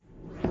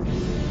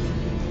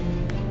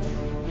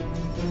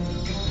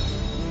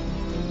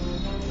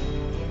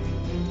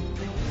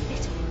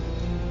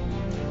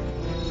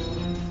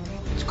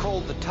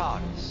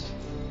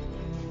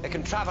It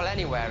can travel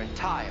anywhere in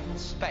time and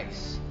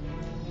space.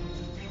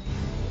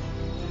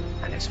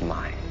 And it's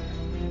mine.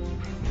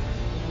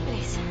 It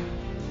is.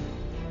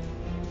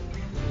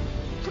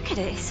 Look at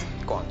it.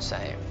 Go on,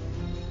 say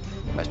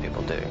it. Most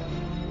people do.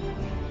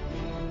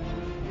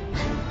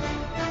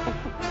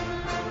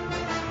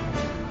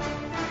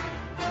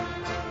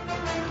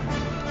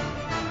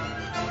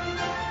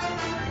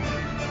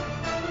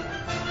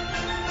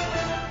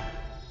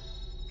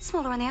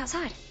 Smaller on the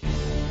outside.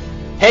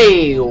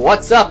 Hey,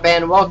 what's up,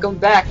 and welcome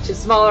back to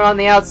Smaller on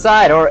the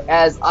Outside, or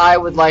as I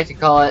would like to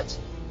call it,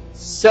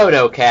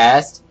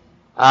 Sodocast.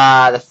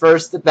 The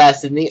first, the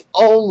best, and the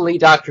only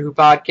Doctor Who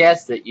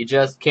podcast that you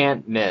just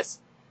can't miss.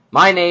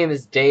 My name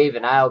is Dave,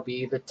 and I'll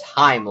be the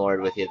Time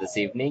Lord with you this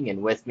evening,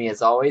 and with me,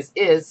 as always,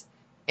 is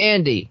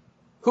Andy,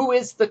 who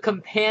is the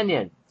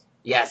companion.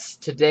 Yes,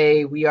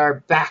 today we are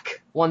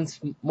back once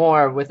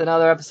more with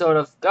another episode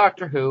of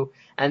Doctor Who,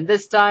 and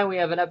this time we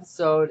have an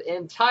episode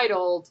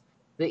entitled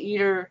The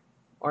Eater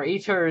or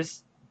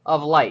Eaters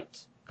of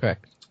Light.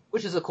 correct.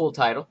 Which is a cool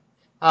title.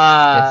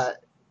 Yes.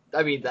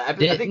 I mean, I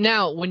think...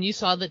 Now, when you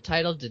saw the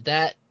title, did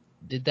that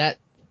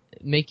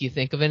make you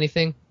think of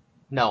anything?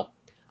 No.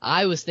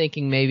 I was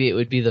thinking maybe it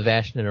would be the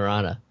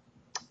Vashnarana.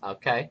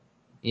 Okay.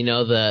 You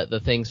know,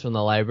 the things from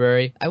the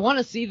library. I want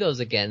to see those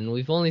again.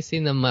 We've only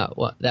seen them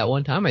that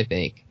one time, I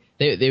think.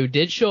 They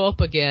did show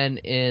up again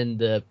in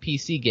the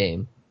PC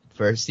game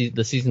for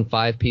the season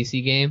 5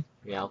 PC game.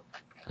 Yeah.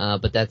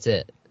 But that's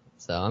it.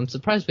 So I'm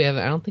surprised we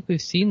haven't. I don't think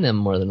we've seen them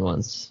more than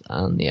once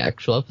on the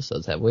actual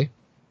episodes, have we?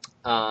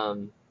 I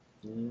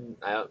don't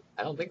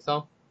think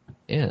so.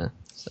 Yeah.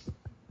 So.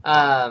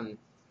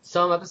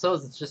 Some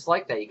episodes it's just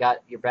like that. You got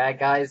your bad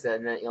guys,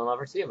 and then you'll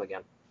never see them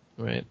again.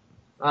 Right.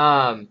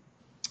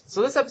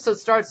 So this episode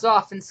starts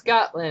off in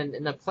Scotland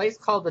in a place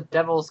called the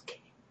Devil's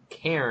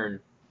Cairn,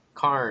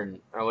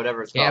 or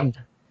whatever it's called.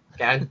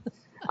 Cairn.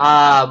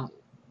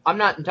 I'm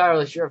not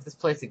entirely sure if this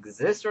place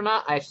exists or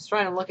not. I was just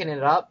trying to look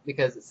it up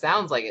because it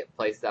sounds like a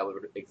place that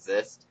would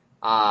exist.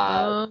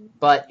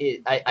 But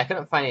I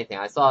couldn't find anything.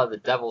 I saw the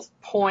Devil's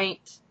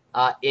Point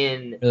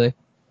in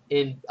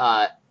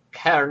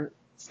Cairn,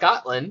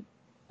 Scotland,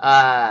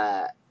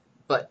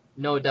 but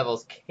no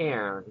Devil's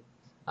Cairn.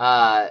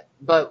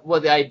 But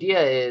what the idea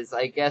is,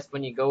 I guess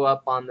when you go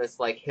up on this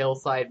like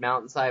hillside,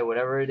 mountainside,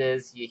 whatever it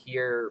is, you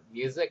hear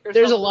music or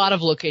There's something. a lot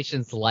of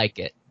locations like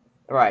it.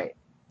 Right.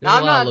 There's Now, a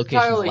I'm lot not of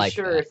locations entirely like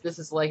sure that. if this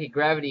is like a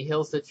Gravity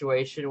Hill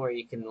situation where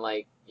you can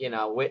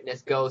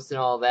witness ghosts and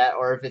all that,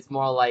 or if it's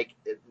more like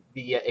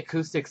the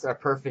acoustics are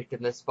perfect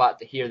in this spot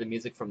to hear the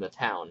music from the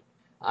town.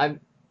 I'm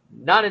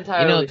not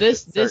entirely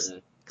this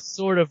certain.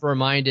 sort of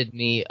reminded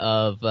me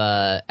of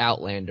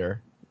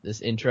Outlander, this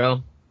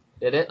intro.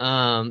 Did it?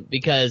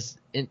 Because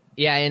in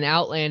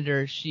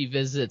Outlander she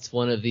visits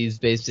one of these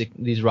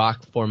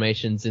rock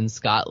formations in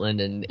Scotland,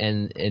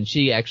 and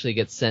she actually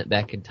gets sent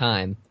back in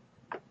time,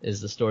 is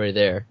the story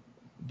there.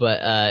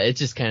 But it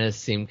just kind of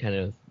seemed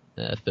kind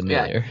of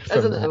familiar. Yeah,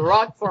 as in the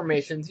rock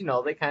formations,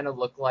 they kind of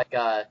look like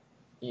the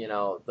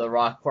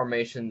rock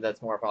formation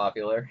that's more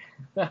popular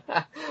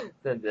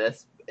than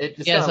this. It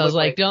just yes, I was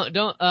like, don't.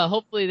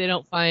 Hopefully they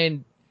don't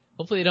find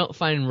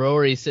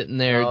Rory sitting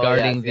there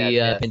guarding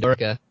the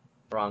Pandora.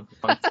 Wrong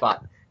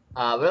spot.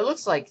 But it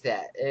looks like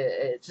that.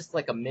 It's just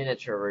like a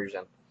miniature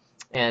version.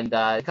 And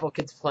a couple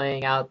kids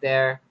playing out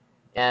there.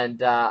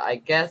 And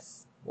I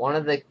guess one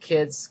of the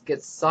kids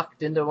gets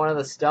sucked into one of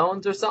the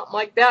stones or something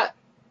like that.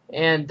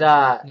 And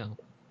No.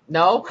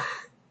 No?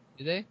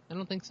 Do they? I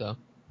don't think so.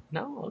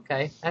 No?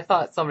 Okay. I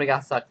thought somebody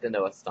got sucked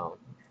into a stone.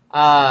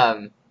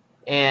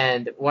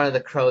 And one of the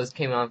crows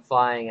came on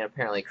flying, and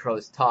apparently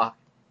crows talk.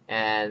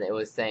 And it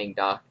was saying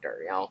doctor,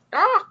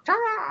 doctor!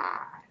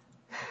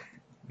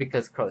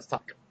 Because crows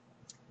talk.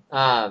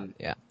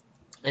 Yeah.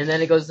 And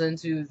then it goes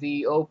into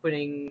the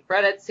opening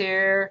credits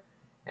here,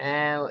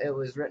 and it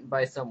was written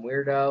by some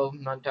weirdo.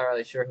 I'm not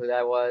entirely sure who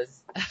that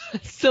was.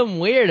 Some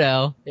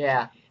weirdo.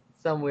 Yeah,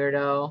 some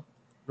weirdo.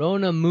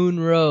 Rona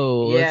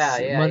Munro.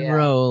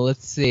 Munro.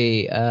 Let's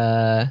see.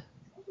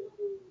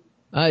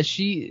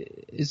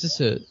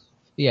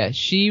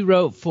 She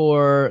wrote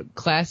for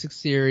Classic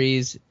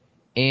Series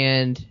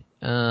and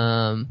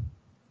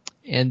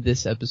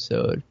this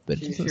episode, but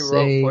it doesn't She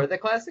say. wrote for the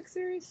Classic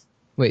Series?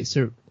 Wait,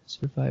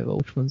 Survival.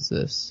 Which one's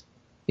this?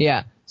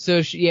 Yeah.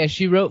 So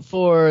she wrote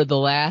for the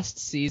last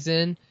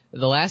season,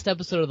 the last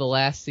episode of the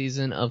last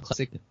season of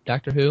Classic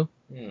Doctor Who,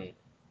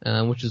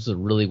 which is a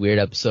really weird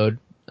episode,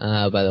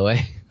 by the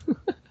way,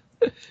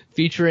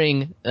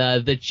 featuring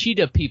the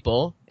Cheetah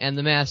People and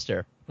the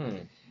Master.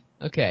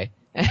 Okay.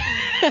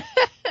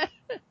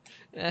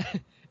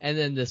 And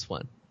then this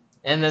one.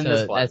 And then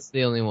this one. That's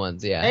the only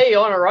ones, yeah. Hey, you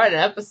want to write an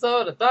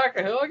episode of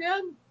Doctor Who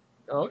again?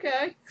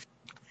 Okay.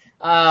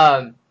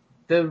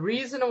 The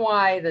reason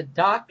why the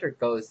Doctor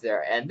goes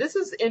there, and this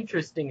is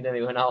interesting to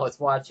me when I was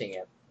watching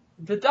it,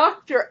 the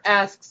Doctor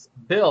asks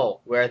Bill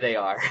where they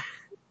are.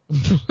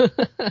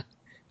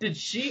 Did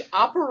she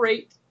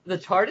operate the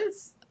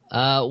TARDIS?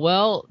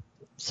 Well,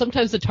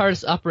 sometimes the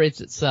TARDIS operates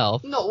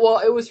itself. No, well,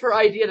 it was her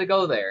idea to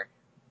go there.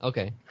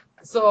 Okay.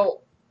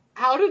 So,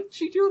 How did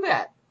she do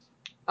that?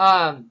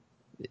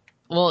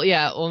 Well,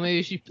 yeah. Well,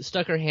 maybe she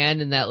stuck her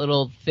hand in that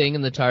little thing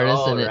in the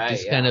TARDIS, and it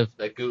just kind of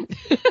the goop.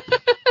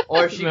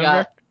 Or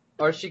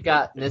she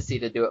got Missy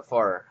to do it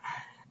for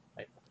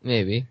her.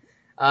 Maybe.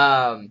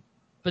 But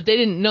they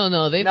didn't.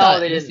 No, they thought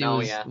they didn't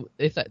know. Yeah,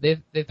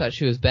 they thought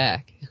she was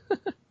back.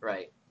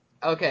 Right.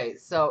 Okay,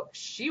 so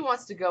she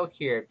wants to go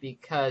here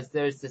because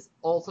there's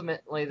old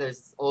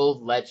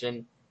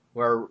legend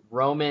where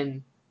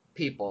Roman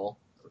people,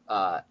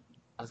 I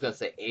was gonna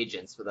say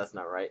agents, but that's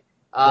not right.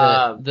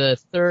 The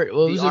third,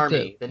 what was the it?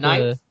 Army,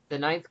 the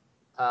ninth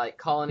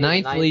colony,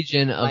 Ninth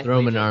Legion of the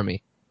Roman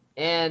Army.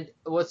 And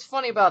what's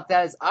funny about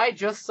that is I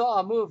just saw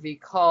a movie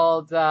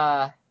called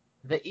The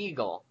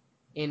Eagle,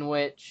 in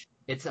which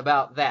it's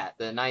about that,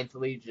 the Ninth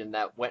Legion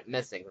that went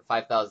missing, the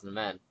 5,000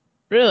 men.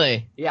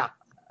 Really? Yeah.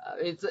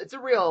 It's a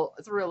real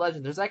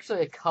legend. There's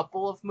actually a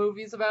couple of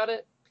movies about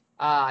it.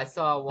 I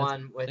saw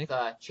one with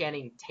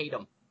Channing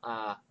Tatum.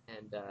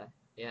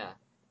 Yeah.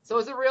 So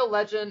it's a real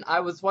legend.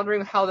 I was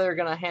wondering how they're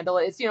gonna handle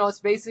it. It's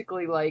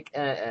basically like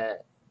a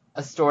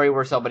story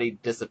where somebody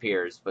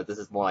disappears, but this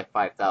is more like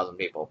 5,000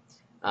 people.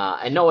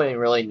 And nobody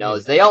really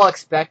knows. They all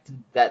expect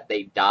that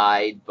they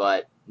died,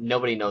 but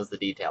nobody knows the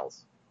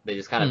details. They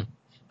just kind of,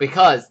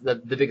 because the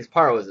biggest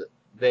part was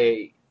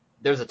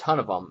there's a ton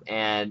of them,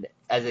 and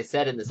as I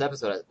said in this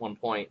episode at one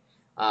point,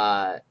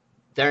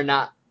 they're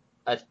not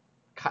a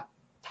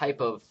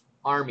type of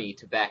army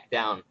to back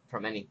down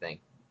from anything.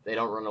 They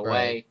don't run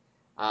away,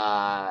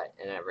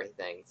 and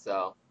everything.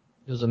 So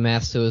it was a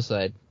mass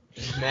suicide.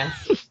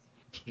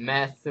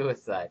 Mass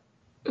suicide.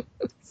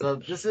 So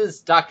this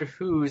is Doctor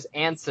Who's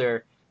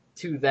answer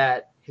to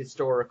that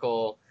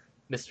historical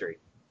mystery,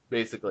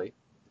 basically.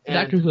 And,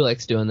 Doctor Who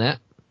likes doing that.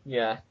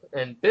 Yeah,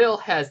 and Bill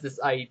has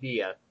this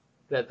idea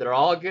that they're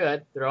all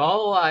good, they're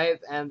all alive,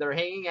 and they're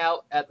hanging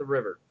out at the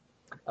river.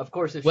 Of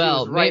course, if she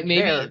was right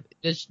maybe there...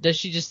 Does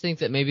she just think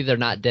that maybe they're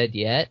not dead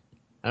yet?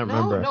 I don't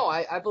remember. No,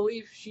 I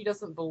believe she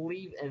doesn't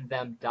believe in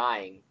them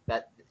dying.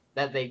 That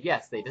they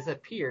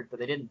disappeared, but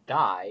they didn't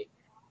die.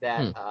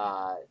 That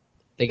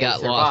they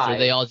got survived, lost, or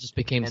they all just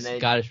became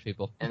Scottish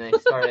people. And they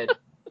started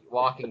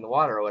walking the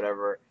water or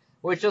whatever,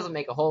 which doesn't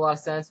make a whole lot of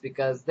sense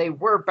because they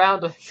were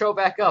bound to show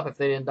back up if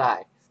they didn't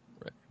die.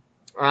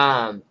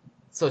 Right.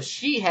 So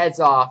she heads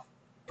off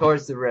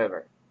towards the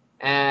river,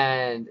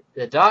 and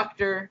the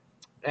Doctor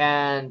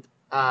and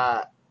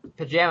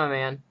Pajama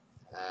Man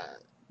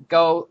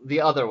go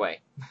the other way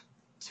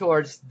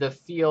towards the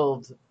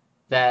field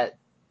that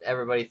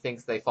everybody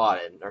thinks they fought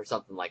in, or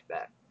something like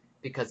that,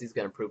 because he's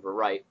going to prove her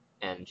right,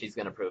 and she's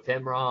going to prove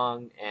him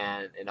wrong,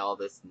 and all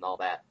this and all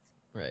that.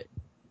 Right.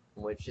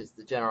 Which is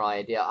the general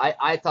idea.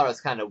 I thought it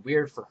was kind of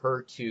weird for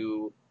her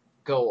to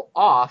go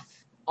off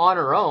on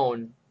her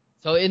own.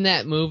 So in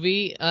that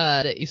movie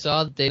that you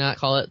saw, did they not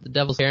call it the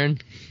Devil's Cairn?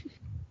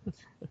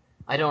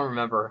 I don't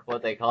remember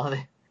what they called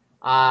it.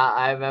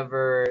 I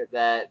remember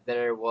that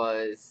there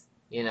was,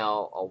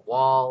 a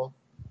wall,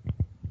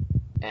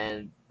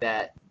 and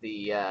that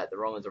the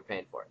Romans were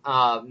paying for it.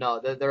 No,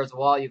 there's a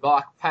wall. You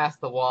walk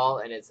past the wall,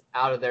 and it's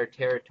out of their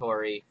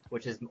territory,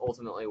 which is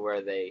ultimately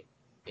where they,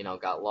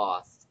 got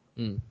lost.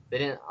 Mm. I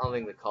don't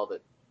think they called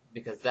it,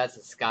 because that's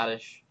a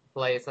Scottish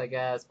place, I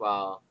guess,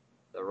 while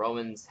the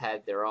Romans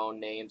had their own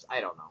names.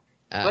 I don't know.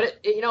 But,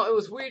 it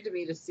was weird to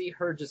me to see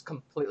her just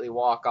completely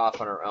walk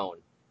off on her own.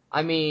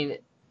 I mean,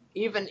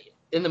 even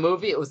in the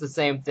movie, it was the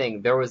same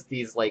thing. There was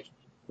these,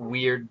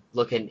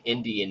 weird-looking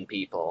Indian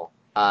people,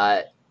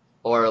 or,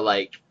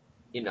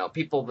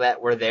 people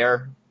that were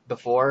there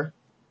before.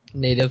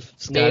 Native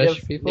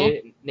Scottish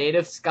people?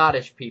 Native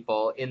Scottish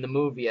people in the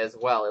movie as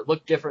well. It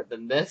looked different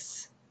than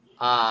this.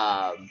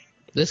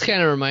 This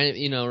kind of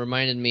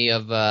reminded me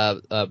of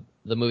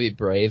the movie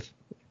Brave,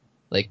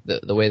 like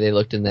the way they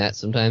looked in that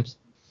sometimes.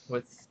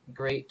 With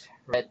great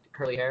red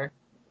curly hair.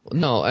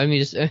 No, I mean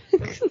just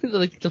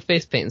like the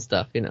face paint and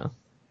stuff,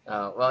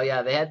 Oh well,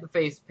 yeah, they had the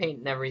face paint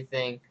and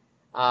everything,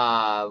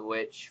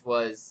 which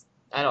was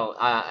I don't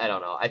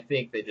know. I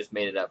think they just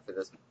made it up for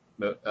this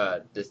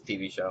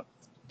TV show.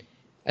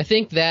 I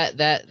think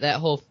that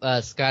whole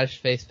Scottish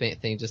face paint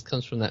thing just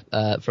comes from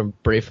from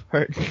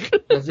Braveheart.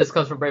 It just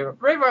comes from Braveheart.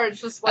 Braveheart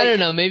is just I don't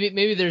know.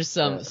 Maybe there's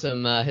some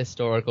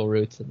historical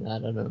roots in that.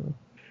 I don't know.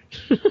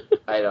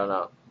 I don't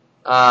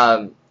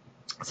know.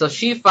 So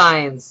she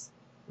finds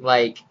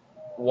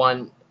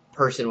one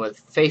person with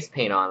face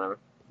paint on him,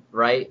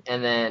 right?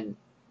 And then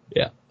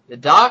the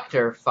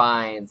Doctor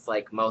finds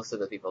most of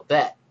the people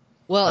dead.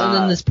 Well, and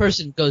then this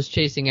person goes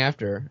chasing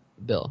after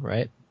Bill,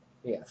 right?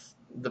 Yes,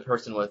 the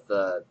person with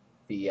the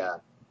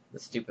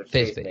stupid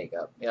face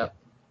makeup. Yep.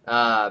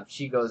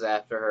 She goes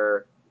after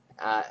her,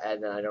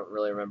 and then I don't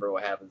really remember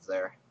what happens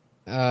there.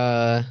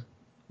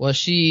 Well,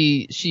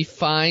 she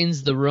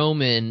finds the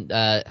Roman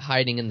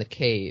hiding in the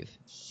cave.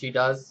 She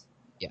does?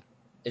 Yeah.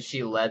 Is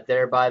she led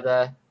there by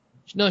the...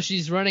 No,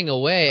 she's running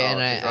away, and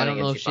I don't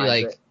know if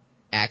she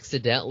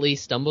accidentally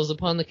stumbles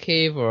upon the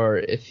cave or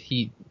if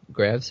he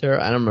grabs her.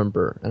 I don't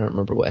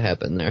remember what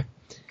happened there.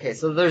 Okay,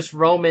 so there's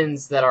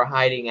Romans that are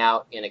hiding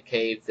out in a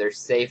cave. They're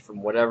safe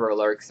from whatever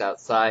lurks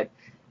outside.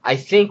 I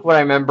think what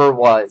I remember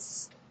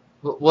was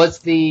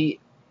the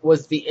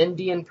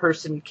Indian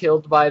person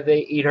killed by the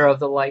Eater of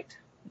the Light?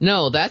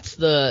 No, that's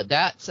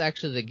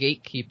actually the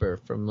gatekeeper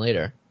from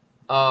later.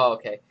 Oh,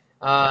 okay.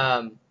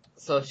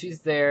 So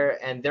she's there,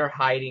 and they're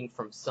hiding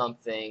from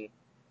something,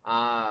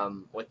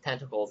 with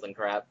tentacles and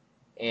crap,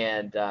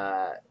 and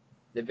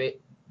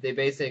they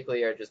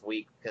basically are just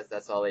weak because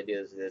that's all they do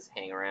is just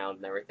hang around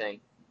and everything.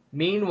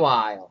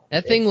 Meanwhile,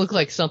 That thing looked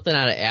like something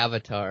out of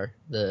Avatar,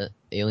 the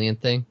alien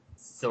thing.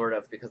 sort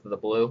of because of the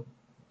blue.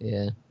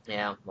 Yeah.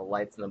 Yeah, the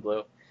lights in the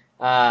blue.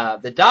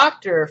 The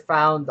doctor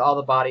found all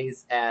the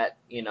bodies at,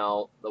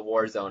 the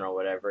war zone or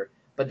whatever,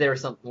 but there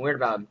was something weird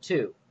about him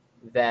too.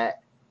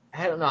 That,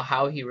 I don't know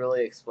how he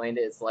really explained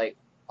it. It's like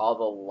all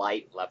the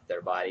light left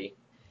their body.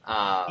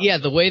 Yeah,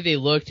 the way they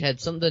looked had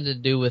something to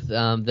do with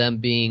them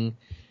being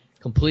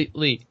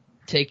completely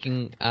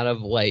taken out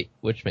of light,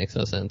 which makes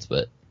no sense,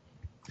 but...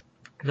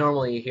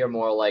 Normally you hear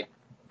more like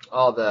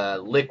all the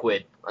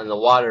liquid and the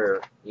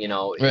water, is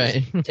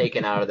Right.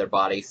 taken out of their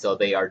body, so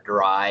they are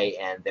dry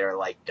and they're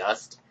like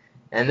dust.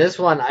 And this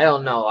one, I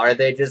don't know, are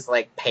they just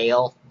like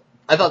pale?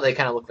 I thought they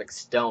kind of looked like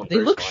stone. They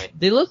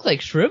look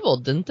like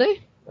shriveled, didn't they?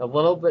 A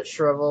little bit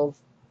shriveled.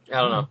 I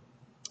don't know.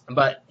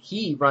 But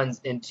he runs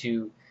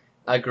into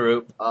a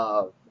group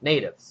of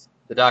natives,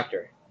 the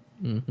doctor.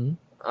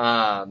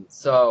 Mm-hmm.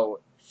 So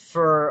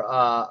for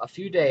a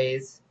few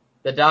days,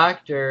 the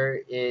doctor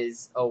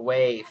is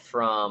away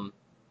from,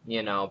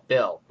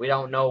 Bill. We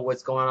don't know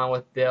what's going on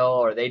with Bill,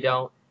 or they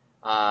don't.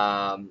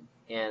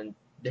 And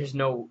there's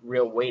no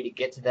real way to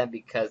get to them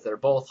because they're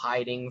both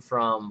hiding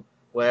from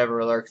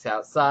whatever lurks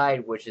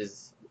outside, which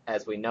is,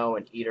 as we know,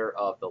 an Eater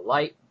of the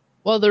Light.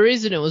 Well, the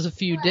reason it was a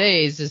few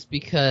days is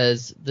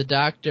because the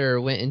doctor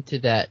went into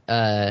that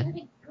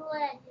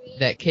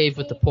cave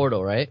with the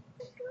portal, right?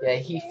 Yeah,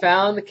 he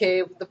found the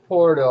cave with the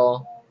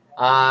portal,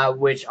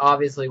 which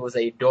obviously was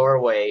a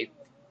doorway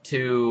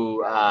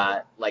to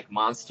like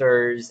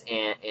monsters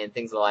and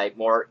things like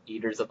more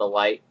Eaters of the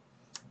Light.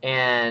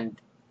 And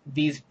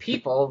these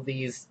people,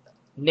 these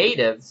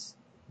natives,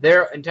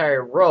 their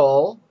entire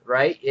role,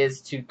 right,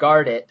 is to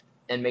guard it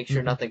and make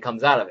sure nothing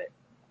comes out of it.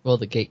 Well,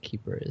 the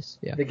gatekeeper is,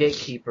 yeah. The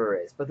gatekeeper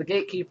is. But the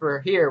gatekeeper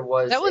here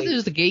was... That was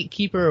just the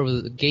gatekeeper, or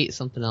was the gate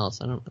something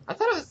else? I don't know. I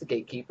thought it was the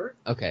gatekeeper.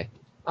 Okay.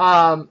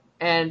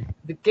 And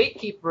the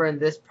gatekeeper in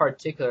this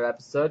particular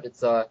episode,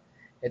 it's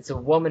a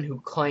woman who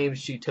claims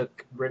she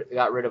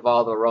got rid of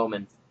all the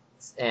Romans,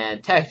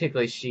 and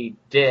technically she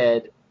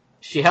did.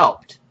 She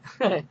helped.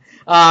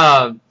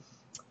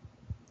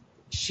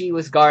 She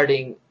was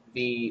guarding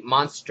the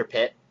monster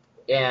pit,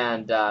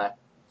 and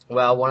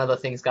one of the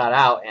things got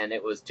out, and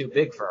it was too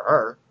big for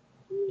her,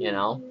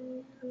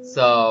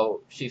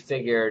 So she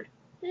figured.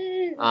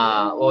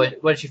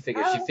 What did she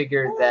figure? She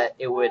figured that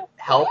it would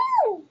help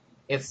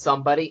if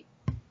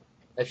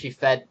she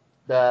fed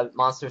the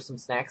monsters some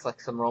snacks, like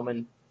some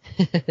Roman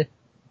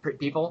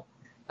people,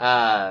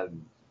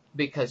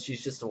 because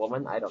she's just a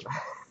woman. I don't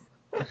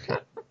know.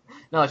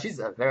 No, she's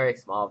a very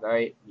small,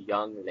 very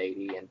young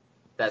lady, and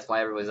that's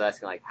why everyone's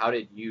asking, like, how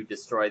did you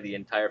destroy the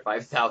entire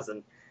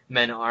 5,000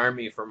 men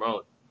army from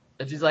Rome?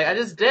 And she's like, I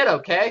just did,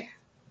 okay?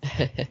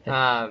 This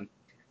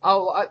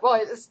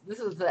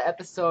is the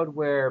episode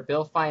where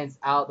Bill finds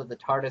out that the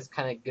TARDIS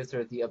kind of gives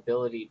her the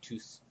ability to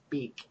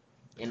speak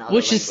in other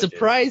Which languages. is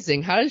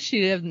surprising. How does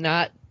she have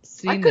not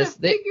seen I this?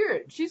 couldn't figure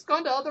it. She's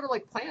gone to other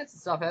planets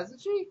and stuff,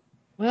 hasn't she?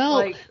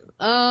 Well,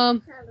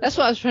 that's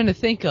what I was trying to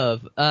think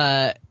of.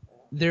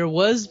 There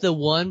was the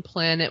one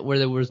planet where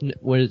there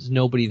was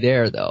nobody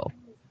there, though.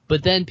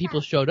 But then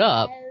people showed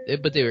up,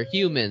 but they were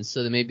humans,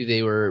 so maybe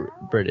they were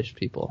British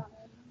people.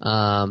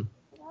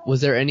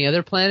 Was there any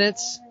other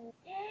planets?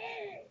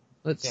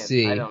 Let's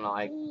see. I don't know.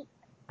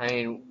 I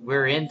mean,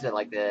 we're into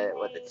like the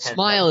 10th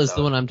Smile episode. is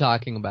the one I'm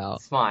talking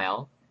about.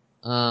 Smile.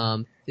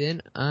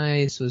 Thin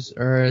Ice was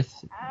Earth.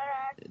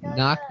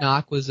 Knock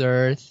Knock was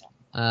Earth.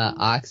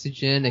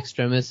 Oxygen,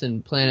 Extremis,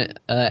 and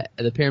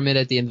the Pyramid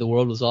at the End of the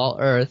World was all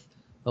Earth.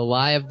 The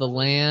Lie of the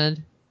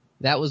Land,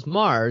 that was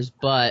Mars,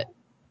 but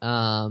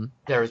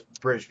There's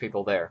British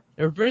people there.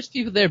 there were British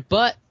people there,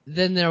 but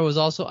then there was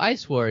also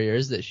Ice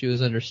Warriors that she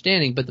was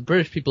understanding, but the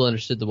British people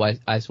understood the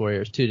Ice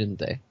Warriors too, didn't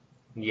they?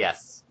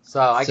 Yes. So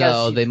I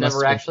guess she's they must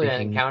never have been actually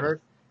speaking-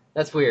 encountered.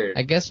 That's weird.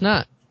 I guess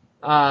not.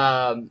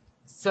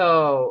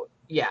 So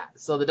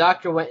the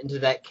doctor went into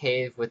that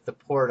cave with the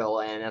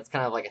portal, and that's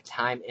kind of like a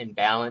time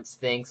imbalance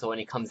thing. So when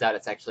he comes out,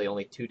 it's actually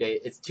only 2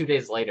 days. It's 2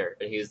 days later,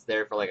 and he was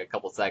there for like a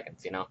couple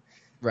seconds,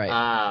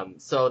 Right.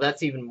 So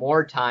that's even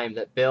more time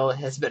that Bill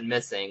has been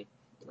missing,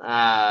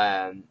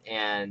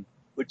 and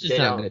Which is they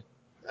not don't- good.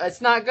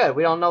 it's not good.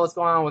 We don't know what's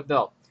going on with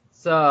Bill.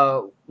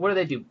 So what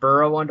do?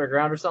 Burrow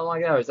underground or something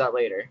like that, or is that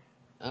later?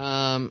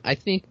 I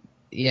think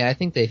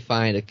they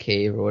find a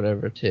cave or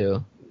whatever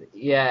too.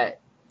 Yeah.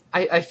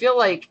 I feel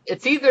like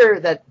it's either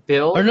that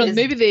Bill Or no, is...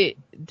 maybe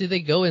they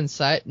go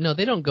inside. No,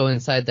 they don't go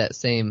inside that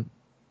same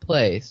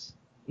place.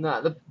 No,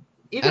 I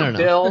either don't know.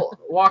 Bill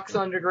walks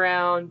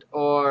underground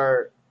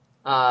or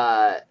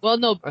Well,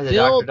 no, Or the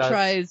Bill doctor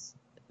does.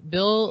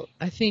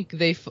 I think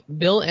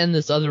Bill and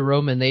this other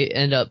Roman, they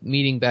end up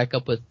meeting back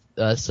up with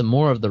some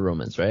more of the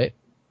Romans, right?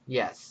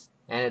 Yes,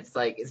 and it's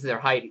their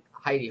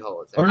hidey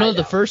hole. Or no,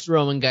 the first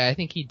Roman guy, I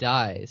think he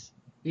dies.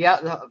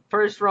 Yeah, the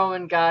first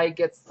Roman guy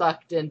gets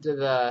sucked into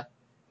the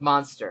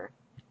monster.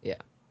 Yeah.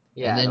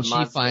 Yeah, and then the she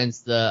monster.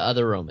 finds the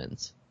other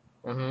Romans.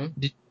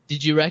 Mm-hmm.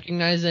 Did you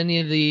recognize any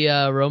of the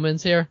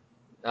Romans here?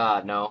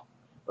 No.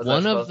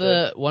 One of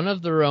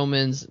the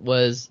Romans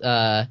was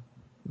the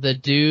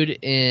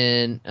dude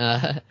in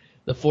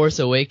The Force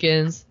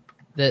Awakens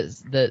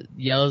that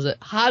yells at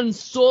Han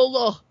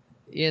Solo,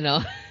 you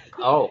know.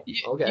 Oh,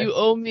 okay. You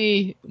owe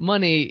me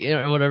money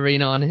or whatever, you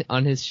know,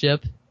 on his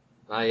ship.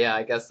 Yeah,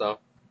 I guess so.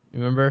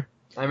 Remember?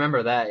 I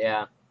remember that.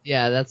 Yeah.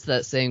 Yeah, that's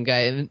that same guy,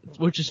 and,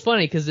 which is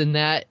funny because in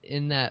that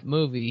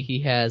movie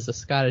he has a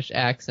Scottish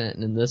accent,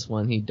 and in this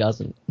one he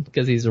doesn't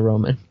because he's a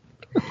Roman.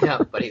 Yeah,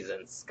 but he's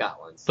in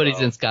Scotland. So, But he's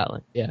in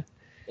Scotland, yeah.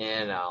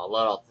 You know,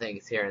 little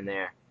things here and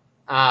there.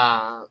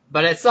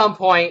 But at some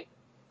point,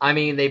 I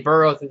mean, they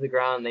burrow through the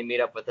ground and they meet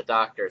up with the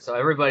doctor, so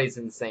everybody's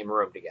in the same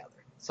room together.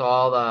 So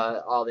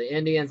all the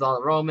Indians, all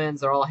the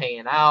Romans are all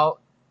hanging out.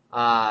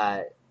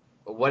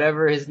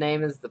 Whatever his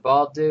name is, the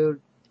bald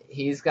dude,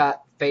 he's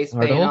got face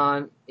paint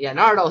on. Yeah,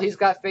 Nardole, he's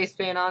got face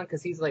paint on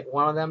because he's like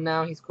one of them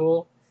now. He's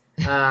cool.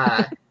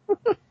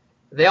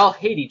 They all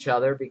hate each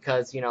other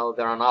because, you know,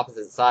 they're on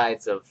opposite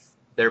sides of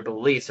their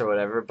beliefs or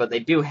whatever, but they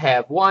do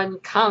have one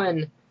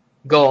common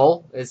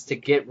goal, is to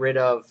get rid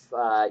of,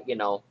 you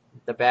know,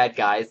 the bad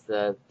guys,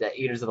 the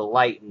Eaters of the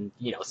Light, and,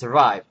 you know,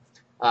 survive.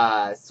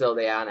 So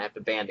they have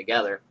to band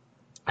together,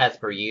 as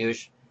per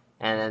usual,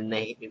 and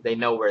then they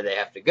know where they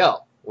have to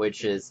go,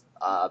 which is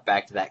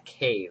back to that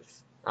cave.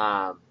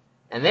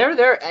 And they're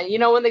there, and you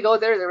know, when they go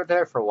there, they were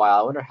there for a while.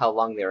 I wonder how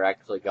long they were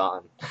actually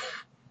gone.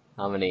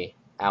 How many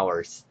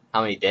hours?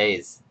 How many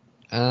days?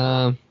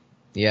 Yeah.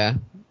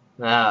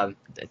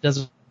 It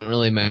doesn't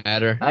really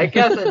matter. I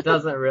guess it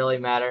doesn't really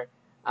matter.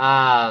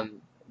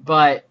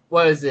 But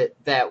what is it?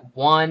 That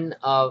one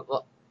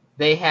of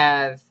they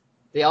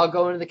all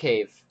go into the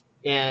cave,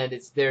 and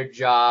it's their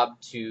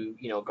job to,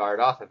 you know, guard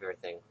off of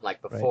everything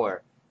like before.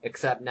 Right.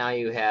 Except now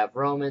you have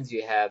Romans,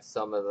 you have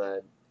some of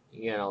the,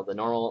 you know, the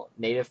normal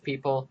native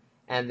people,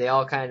 and they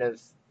all kind of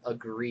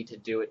agree to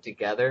do it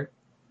together.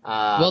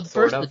 Well,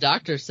 first the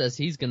doctor says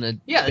he's gonna.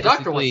 Yeah, the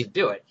doctor wants to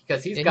do it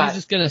because he's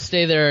just gonna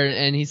stay there,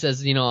 and he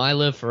says, you know, I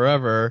live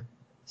forever,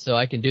 so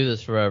I can do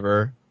this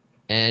forever.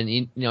 And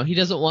you know, he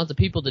doesn't want the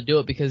people to do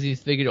it because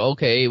he's figured,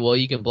 okay, well,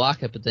 you can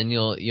block it, but then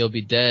you'll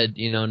be dead.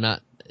 You know,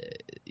 not,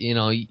 you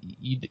know,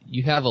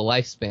 you have a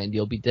lifespan,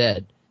 you'll be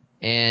dead.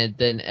 And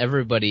then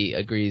everybody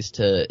agrees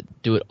to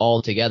do it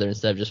all together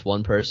instead of just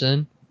one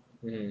person.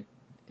 Mm-hmm.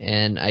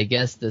 And I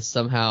guess this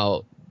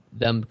somehow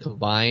them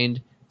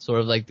combined,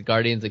 sort of like the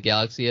Guardians of the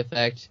Galaxy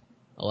effect,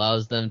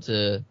 allows them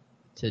to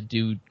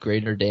do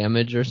greater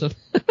damage or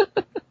something.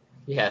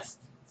 Yes,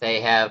 they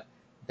have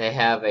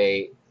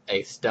a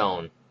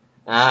stone.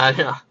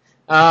 No.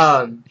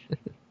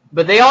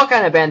 But they all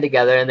kind of band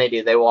together, and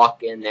they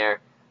walk in there.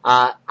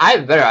 I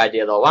have a better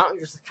idea though. Why don't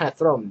we just kind of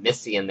throw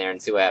Missy in there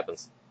and see what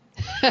happens?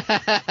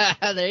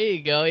 There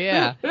you go.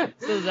 Yeah.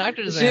 So the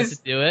doctor doesn't have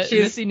to do it.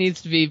 Missy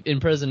needs to be in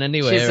prison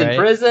anyway. She's in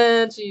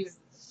prison.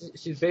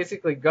 She's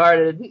basically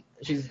guarded.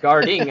 She's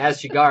guarding as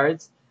she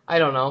guards. I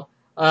don't know.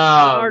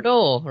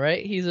 Nardole,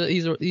 right? He's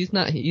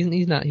not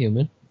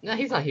human. No,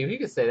 he's not human. He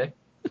can stay there.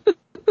 I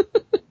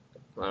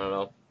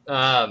don't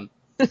know.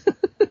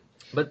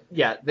 But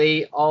yeah,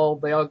 they all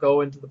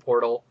go into the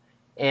portal,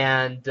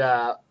 and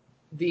the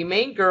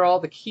main girl,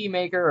 the key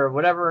maker or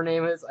whatever her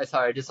name is.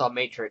 I just saw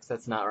Matrix.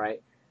 That's not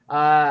right.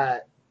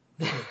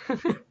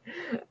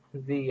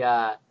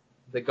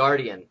 The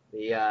Guardian.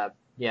 Yeah.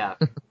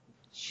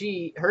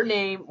 Her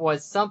name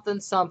was something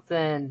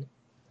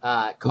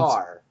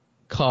Carr.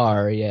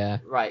 Carr, yeah.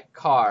 Right,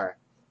 Carr.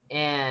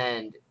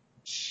 And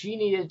she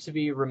needed to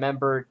be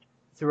remembered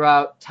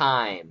throughout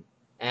time.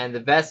 And the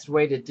best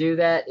way to do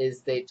that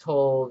is they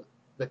told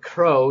the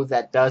crow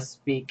that does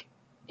speak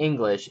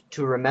English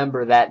to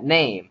remember that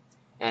name.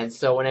 And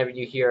so whenever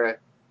you hear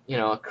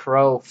a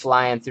crow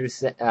flying through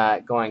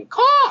going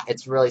caw,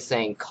 it's really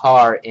saying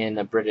car in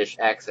a British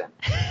accent.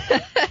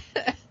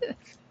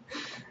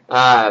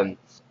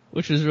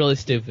 Which was really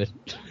stupid.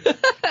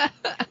 But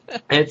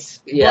it's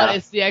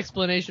the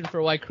explanation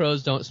for why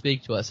crows don't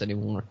speak to us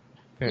anymore.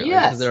 Apparently,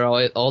 yes, they're all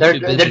too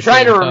busy. They're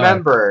trying to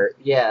remember.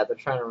 Yeah, they're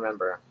trying to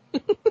remember.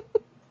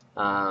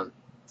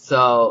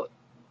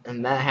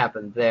 And that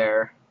happened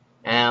there.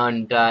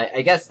 And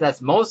I guess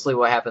that's mostly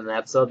what happened in the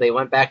episode. They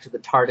went back to the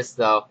TARDIS,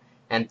 though,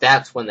 and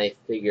that's when they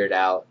figured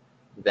out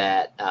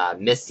that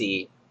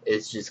Missy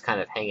is just kind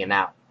of hanging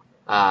out.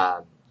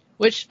 How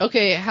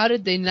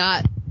did they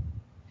not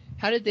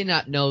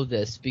know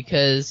this?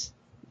 Because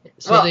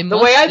the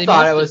way I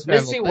thought it was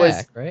Missy was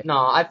back, right?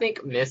 No, I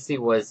think Missy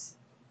was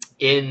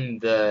in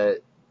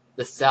the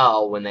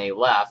cell when they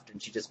left,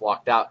 and she just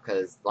walked out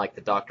because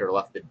the doctor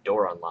left the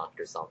door unlocked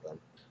or something.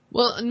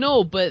 Well,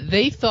 no, but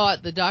they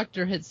thought the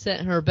doctor had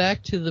sent her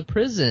back to the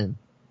prison.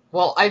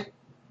 Well,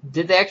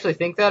 Did they actually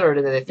think that, or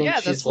did they think Yeah,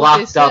 she's that's what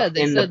they locked said. up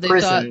They in said the they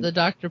thought prison? the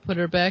doctor put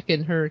her back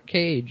in her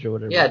cage or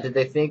whatever. Yeah, did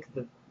they think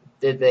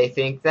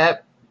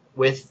that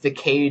with the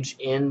cage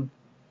in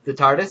the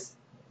TARDIS?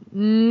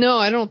 No,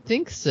 I don't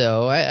think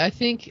so. I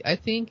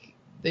think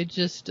they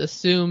just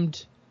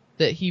assumed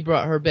that he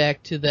brought her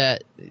back to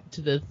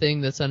the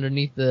thing that's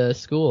underneath the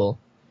school.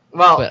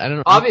 Well, But I don't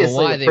know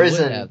obviously why the they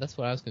prison, would have. That's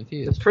what I was the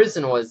confused.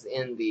 prison was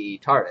in the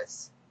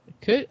TARDIS.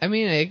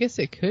 I guess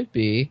it could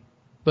be.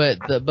 But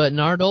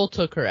Nardole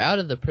took her out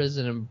of the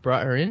prison and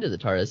brought her into the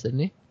TARDIS, didn't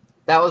he?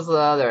 That was the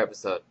other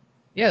episode.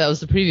 Yeah, that was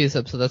the previous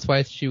episode. That's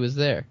why she was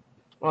there.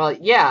 Well,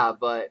 yeah,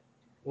 but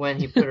when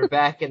he put her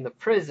back in the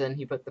prison,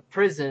 he put the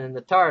prison in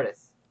the TARDIS,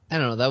 I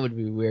don't know. That would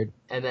be weird.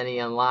 and then he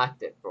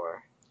unlocked it for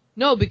her.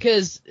 No,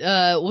 because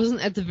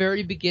wasn't at the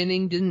very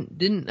beginning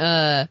didn't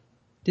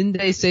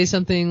they say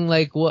something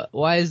like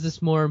why is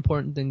this more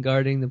important than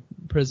guarding the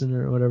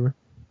prisoner or whatever?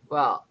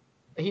 Well,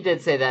 he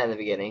did say that in the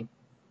beginning,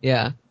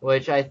 Yeah.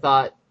 which I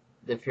thought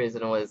the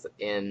prison was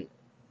in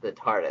the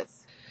TARDIS.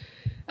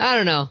 I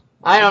don't know.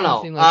 I don't Doesn't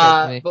know. seem like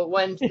that to me. But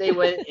when they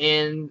went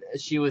in,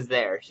 she was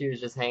there. She was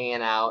just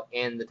hanging out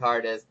in the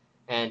TARDIS,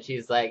 and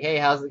she's like, "Hey,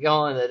 how's it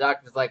going?" And the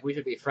doctor's like, "We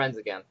should be friends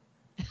again."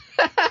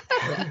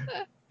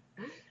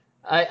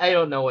 I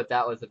don't know what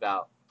that was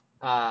about.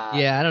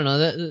 Yeah, I don't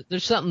know.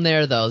 There's something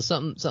there though.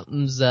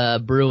 Something's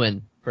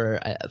brewing for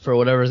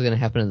whatever's going to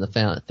happen in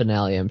the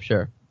finale. I'm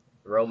sure.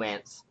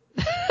 Romance.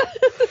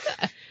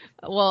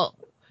 Well,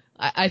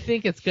 I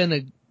think it's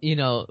gonna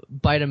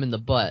bite him in the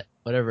butt,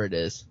 whatever it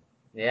is.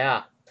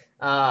 Yeah.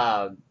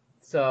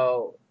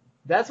 So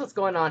that's what's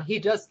going on. He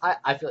does.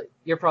 I feel like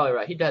you're probably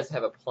right. He does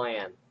have a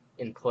plan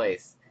in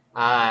place,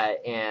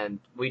 and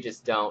we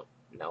just don't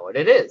know what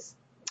it is.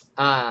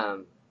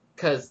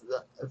 Because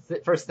the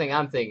first thing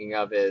I'm thinking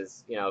of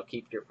is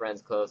keep your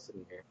friends close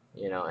and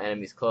your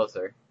enemies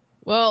closer.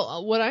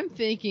 Well, what I'm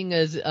thinking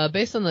is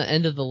based on the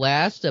end of the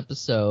last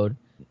episode,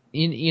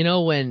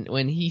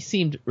 when he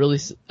seemed really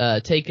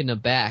taken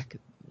aback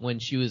when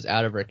she was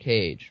out of her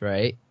cage,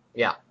 right?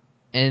 Yeah.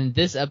 And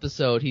this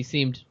episode, he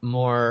seemed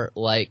more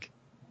like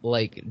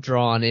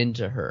drawn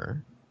into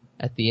her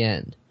at the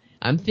end.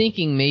 I'm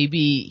thinking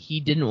maybe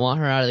he didn't want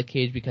her out of the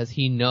cage because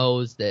he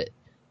knows that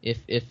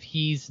if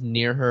he's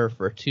near her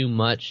for too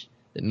much,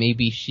 that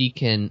maybe she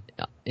can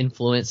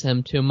influence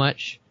him too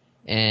much,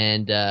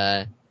 and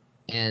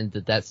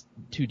that's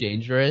too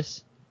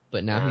dangerous.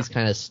 But now he's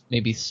kind of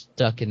maybe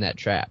stuck in that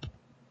trap.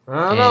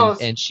 I don't know.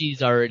 And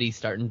she's already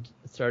starting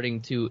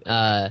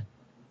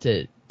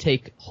to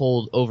take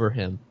hold over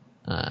him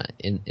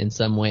in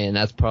some way, and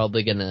that's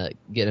probably gonna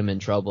get him in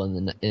trouble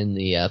in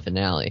the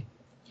finale.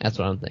 That's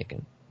what I'm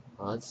thinking.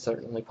 Well, it's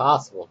certainly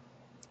possible.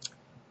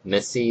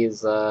 Missy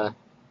is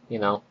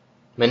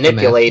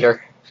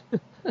manipulator,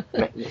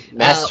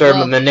 master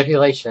of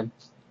manipulation.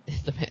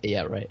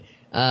 Yeah, right.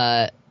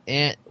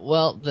 And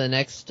well, the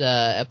next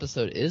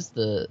episode is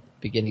the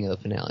beginning of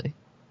the finale.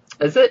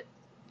 Is it?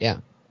 Yeah.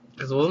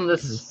 Because wasn't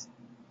this?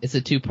 It's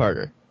a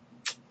two-parter.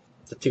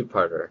 It's a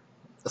two-parter.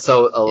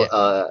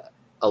 So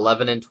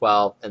 11 and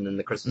 12, and then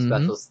the Christmas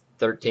special's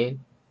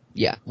 13.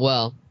 Yeah.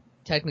 Well,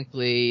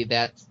 technically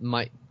that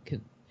might.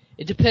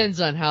 It depends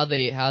on how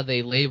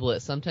they label it.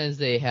 Sometimes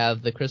they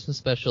have the Christmas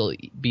special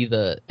be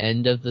the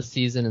end of the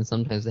season, and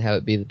sometimes they have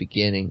it be the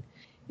beginning.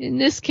 In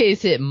this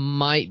case, it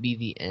might be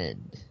the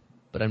end,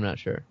 but I'm not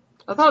sure.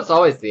 I thought it's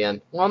always the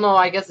end. Well, no,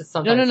 I guess it's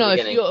sometimes No. the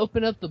beginning. If you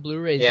open up the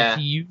Blu-rays, Yeah.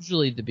 it's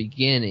usually the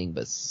beginning,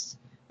 but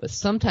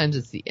sometimes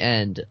it's the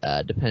end,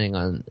 depending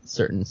on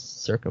certain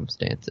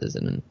circumstances.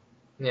 And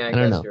Yeah, I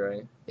don't guess know. you're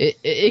right.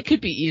 It could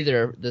be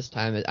either this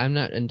time. I'm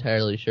not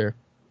entirely sure.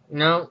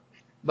 No,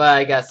 but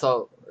I guess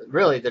so.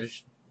 Really,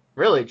 there's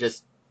really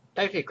just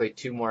technically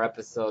 2 more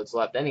episodes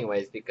left,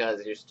 anyways,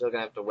 because you're still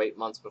gonna have to wait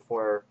months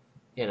before,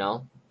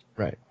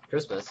 Right.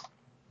 Christmas.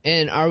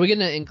 And are we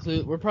gonna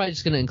include? We're probably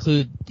just gonna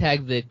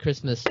tag the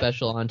Christmas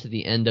special onto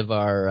the end of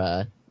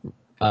our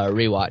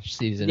rewatch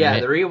season. Yeah,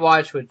 right? the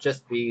rewatch would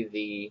just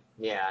be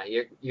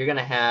you're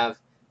gonna have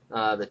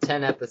the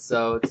 10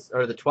 episodes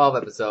or the 12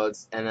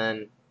 episodes, and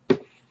then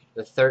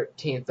the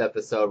 13th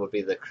episode will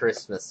be the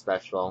Christmas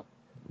special.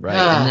 Right,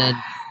 and then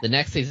the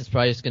next season is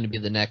probably just going to be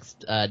the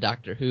next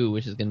Doctor Who,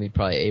 which is going to be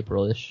probably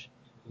April-ish.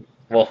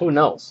 Well, who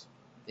knows?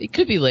 It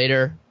could be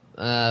later,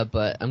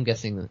 but I'm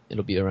guessing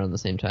it'll be around the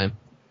same time.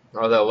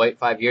 Or they'll wait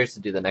 5 years to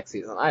do the next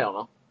season. I don't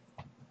know.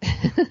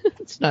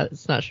 It's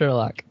not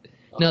Sherlock.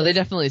 No, they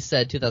definitely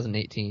said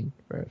 2018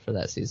 for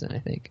that season, I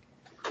think.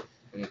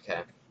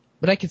 Okay.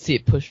 But I could see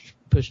it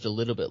pushed a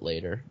little bit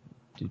later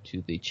due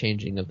to the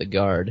changing of the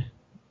guard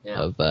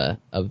of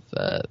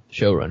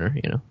showrunner,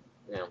 Yeah.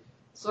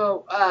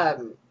 So,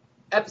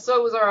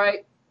 episode was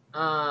alright.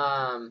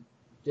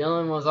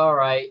 Dylan was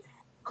alright.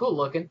 Cool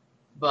looking,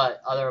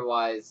 but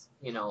otherwise,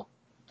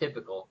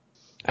 typical.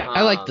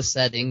 I like the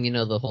setting,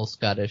 the whole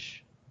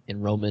Scottish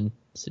and Roman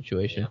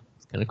situation. Yeah.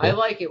 It's kind of cool. I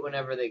like it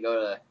whenever they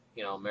go to,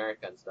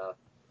 America and stuff.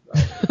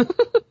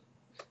 But,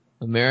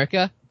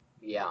 America?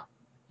 yeah.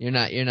 You're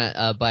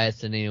not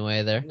biased in any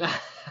way there.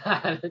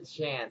 Not a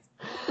chance.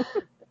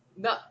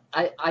 No,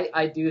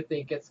 I do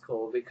think it's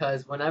cool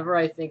because whenever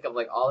I think of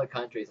like all the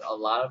countries, a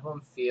lot of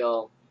them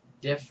feel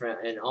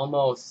different and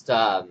almost.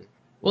 Well,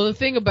 the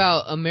thing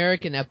about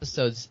American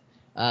episodes,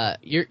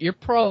 you're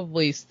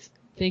probably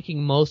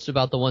thinking most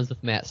about the ones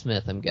with Matt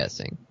Smith, I'm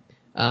guessing,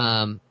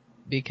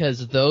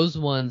 because those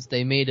ones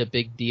they made a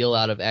big deal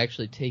out of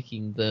actually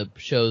taking the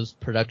show's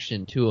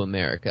production to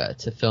America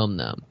to film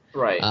them.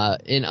 Right.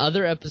 In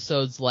other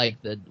episodes,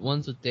 like the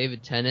ones with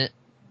David Tennant,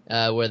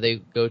 where they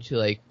go to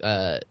like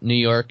New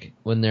York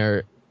when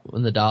the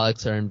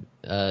Daleks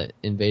are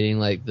invading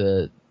like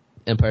the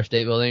Empire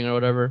State Building or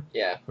whatever.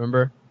 Yeah.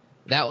 Remember?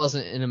 That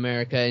wasn't in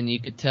America, and you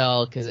could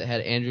tell because it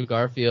had Andrew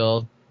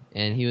Garfield,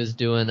 and he was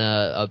doing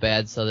a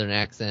bad Southern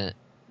accent.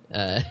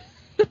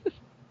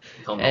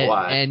 Don't know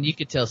why. And you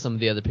could tell some of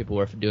the other people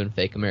were doing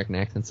fake American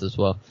accents as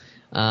well.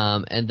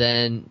 And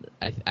then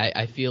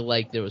I feel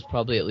like there was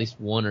probably at least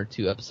one or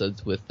two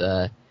episodes with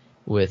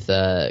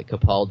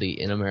Capaldi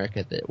in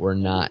America that were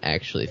not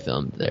actually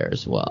filmed there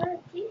as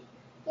well.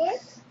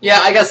 Yeah,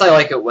 I guess I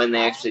like it when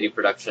they actually do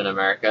production in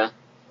America.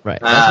 Right,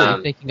 that's what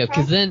you're thinking of,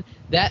 because then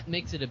that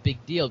makes it a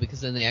big deal,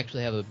 because then they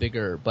actually have a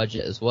bigger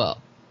budget as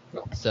well.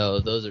 So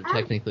those are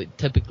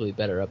typically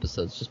better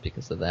episodes just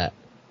because of that.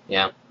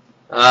 Yeah.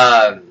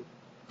 But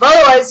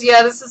otherwise,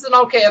 yeah, this is an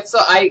okay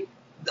episode.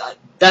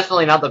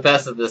 Definitely not the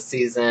best of this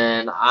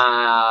season.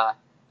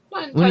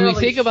 When we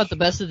think about the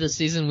best of this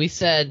season, we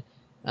said,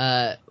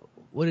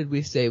 what did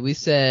we say? We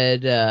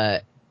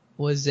said,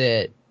 was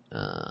it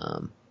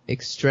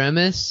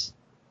Extremis,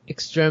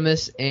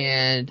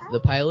 and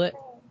the pilot?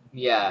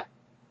 Yeah.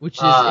 Which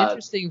is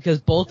interesting because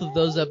both of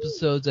those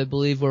episodes, I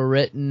believe, were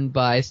written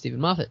by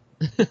Stephen Moffat.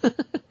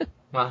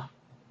 Well,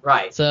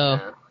 right.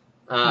 So,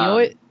 you know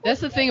what?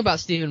 That's the thing about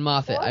Stephen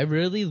Moffat. I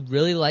really,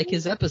 really like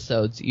his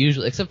episodes,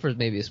 usually, except for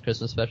maybe his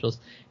Christmas specials.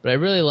 But I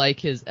really like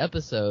his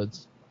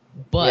episodes.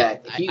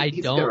 But yeah, I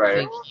he's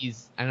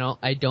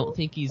don't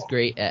think he's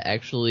great at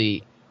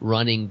actually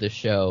running the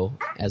show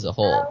as a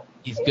whole.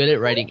 He's good at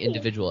writing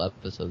individual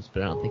episodes,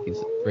 but I don't think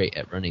he's great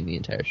at running the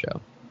entire show.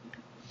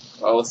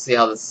 Well, we'll see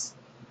how this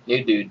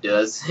new dude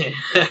does.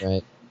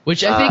 Right.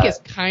 Which I think is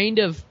kind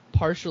of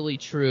partially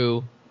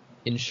true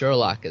in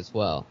Sherlock as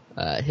well.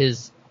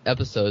 His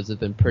episodes have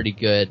been pretty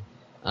good,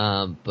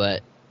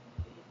 but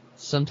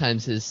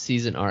sometimes his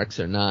season arcs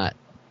are not,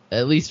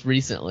 at least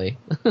recently,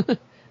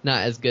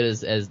 not as good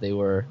as they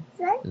were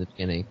in the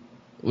beginning.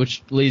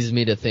 Which leads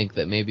me to think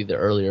that maybe the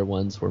earlier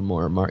ones were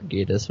more Mark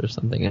Gatiss or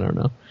something, I don't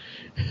know.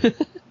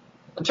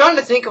 I'm trying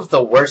to think of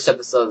the worst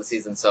episode of the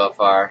season so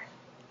far.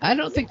 I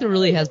don't think there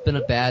really has been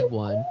a bad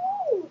one.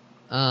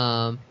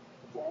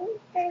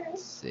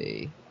 Let's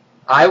see.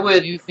 I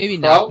would maybe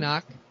Knock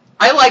Knock.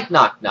 I like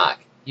Knock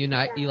Knock. You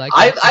like?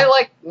 I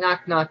like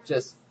Knock Knock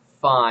just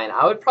fine.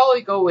 I would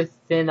probably go with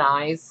Thin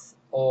Ice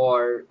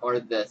or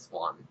this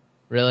one.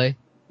 Really?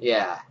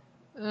 Yeah.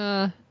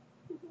 I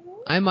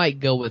might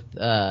go with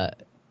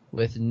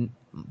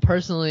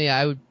personally.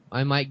 I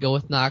might go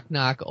with Knock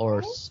Knock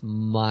or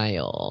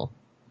Smile.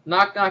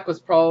 Knock Knock was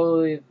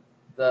probably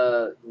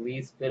the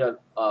least bit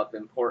of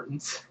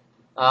importance.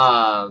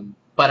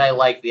 But I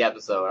liked the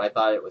episode. I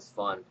thought it was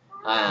fun.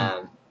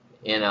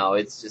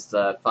 It's just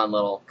a fun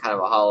little kind of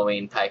a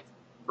Halloween type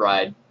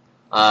ride.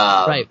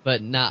 Right,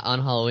 but not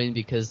on Halloween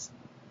because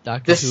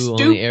Doctor Who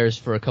only airs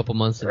for a couple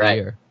months of the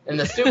year. And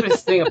the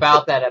stupidest thing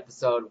about that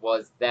episode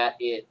was that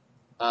it,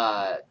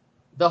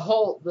 the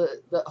whole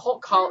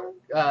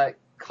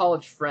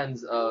college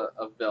friends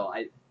of Bill,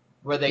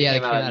 where they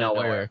came out of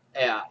nowhere.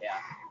 Yeah.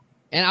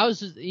 And I was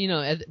just,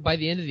 by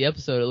the end of the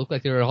episode, it looked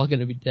like they were all going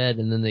to be dead,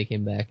 and then they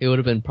came back. It would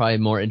have been probably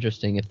more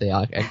interesting if they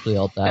actually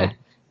all died.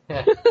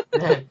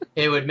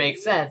 It would make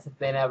sense if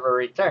they never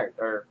returned,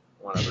 or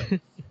whatever.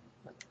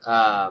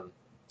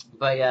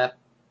 But yeah,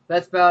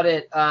 that's about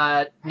it.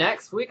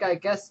 Next week, I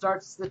guess,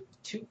 starts the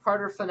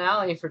two-parter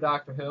finale for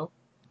Doctor Who.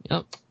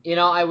 Yep.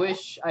 I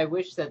wish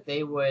that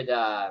they would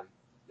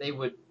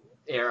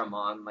air them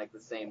on like the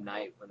same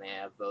night when they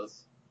have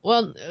those.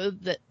 Well,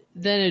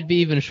 then it'd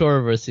be even shorter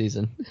of a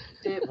season.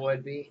 It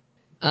would be.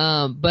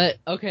 But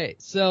okay,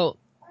 so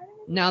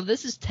now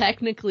this is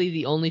technically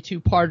the only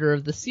two-parter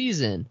of the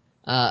season,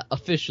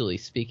 officially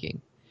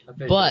speaking.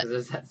 But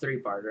there's that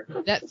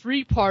three-parter. That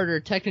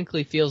three-parter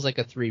technically feels like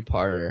a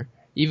three-parter,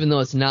 even though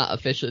it's not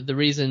official. The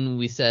reason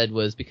we said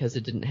was because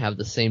it didn't have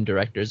the same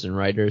directors and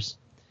writers.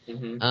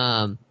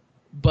 Mm-hmm.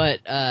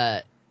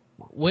 But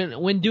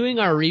when doing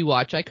our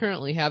rewatch, I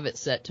currently have it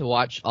set to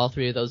watch all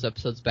three of those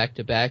episodes back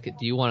to back.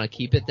 Do you want to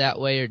keep it that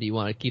way, or do you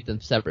want to keep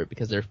them separate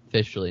because they're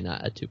officially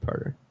not a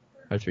two-parter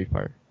or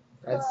three-parter?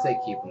 I'd say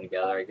keep them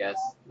together, I guess.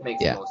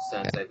 Makes the most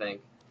sense, I think.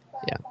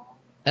 Yeah.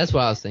 That's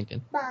what I was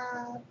thinking.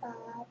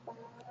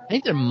 I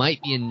think there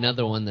might be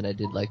another one that I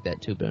did like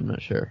that too, but I'm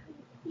not sure.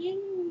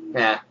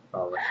 Yeah,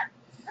 probably.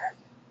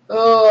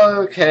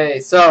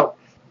 Okay, so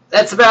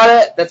that's about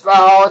it. That's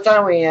about all the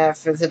time we have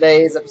for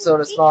today's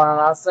episode of Smaller on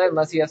Outside,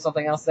 unless you have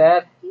something else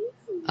to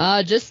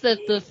add. Just that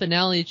the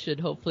finale should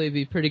hopefully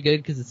be pretty good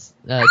because it's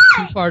a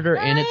two-parter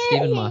and it's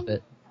Stephen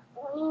Moffat.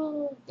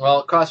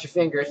 Well, cross your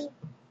fingers.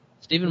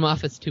 Stephen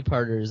Moffat's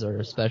two-parters are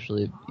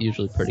especially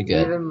usually pretty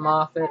good. Stephen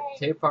Moffat,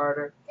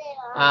 two-parter.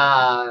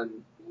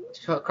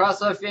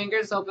 Cross our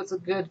fingers, hope it's a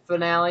good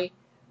finale.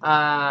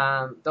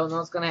 Don't know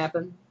what's gonna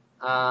happen.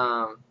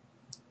 Got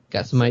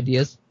some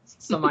ideas?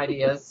 Some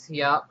ideas,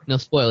 yeah. No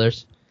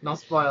spoilers. No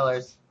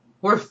spoilers.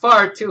 We're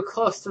far too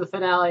close to the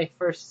finale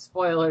for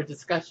spoiler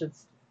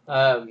discussions.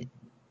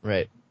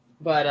 Right.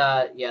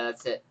 But, yeah,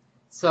 that's it.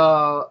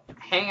 So,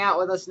 hang out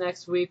with us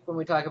next week when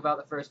we talk about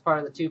the first part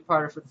of the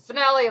two-parter for the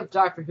finale of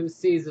Doctor Who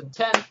Season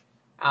 10.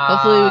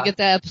 Hopefully we get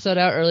that episode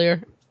out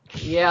earlier.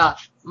 Yeah.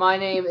 My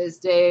name is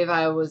Dave.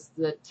 I was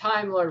the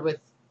Time Lord with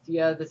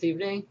you this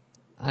evening.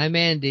 I'm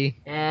Andy.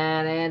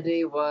 And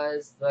Andy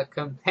was the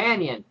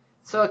companion.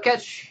 So,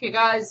 catch you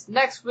guys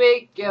next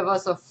week. Give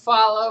us a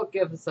follow.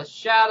 Give us a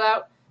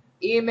shout-out.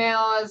 Email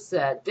us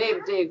at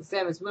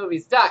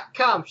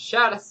daviddiggssalmonsmovies.com.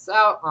 Shout us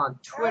out on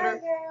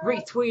Twitter.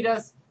 Retweet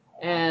us.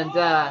 And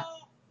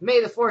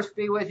may the force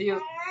be with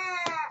you.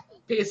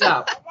 Peace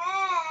out.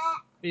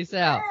 Peace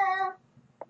out.